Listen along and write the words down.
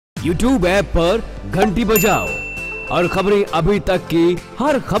YouTube app पर घंटी बजाओ और खबरें अभी तक की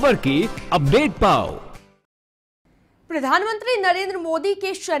हर खबर की अपडेट पाओ। प्रधानमंत्री नरेंद्र मोदी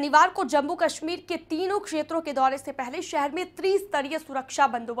के शनिवार को जम्मू कश्मीर के तीनों क्षेत्रों के दौरे से पहले शहर में त्रिस्तरीय सुरक्षा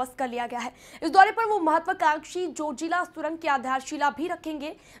बंदोबस्त कर लिया गया है। इस दौरे पर वो महत्वाकांक्षी जोजिला सुरंग की आधारशिला भी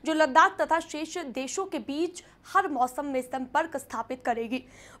रखेंगे, जो लद्दाख तथा शेष देशों के बीच हर मौसम में संपर्क स्थापित करेगी।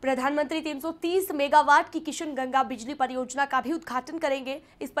 प्रधानमंत्री 330 मेगावाट की किशन गंगा बिजली परियोजना का भी उद्घाटन करेंगे।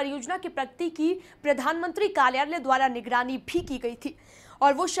 इस परियोजना की प्रगति की प्रधानमंत्री कार्यालय द्वारा निगरानी भी की गई थी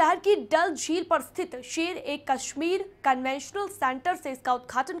और वो शहर की डल झील पर स्थित शेर ए कश्मीर कन्वेंशनल सेंटर से इसका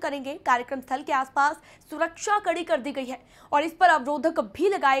उद्घाटन करेंगे। कार्यक्रम स्थल के आसपास सुरक्षा कड़ी कर दी गई है और इस पर अवरोधक भी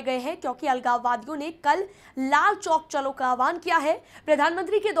लगाए गए हैं, क्योंकि अलगाववादियों ने कल लाल चौक चलो का आह्वान किया है।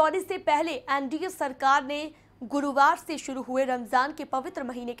 प्रधानमंत्री के दौरे से पहले एनडीए सरकार ने गुरुवार से शुरू हुए रमजान के पवित्र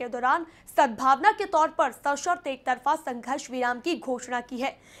महीने के दौरान सद्भावना के तौर पर सशर्त एक तरफा संघर्ष विराम की घोषणा की है।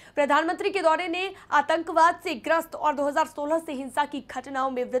 प्रधानमंत्री के दौरे ने आतंकवाद से ग्रस्त और 2016 से हिंसा की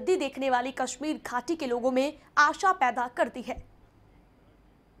घटनाओं में वृद्धि देखने वाली कश्मीर घाटी के लोगों में आशा पैदा कर दी है।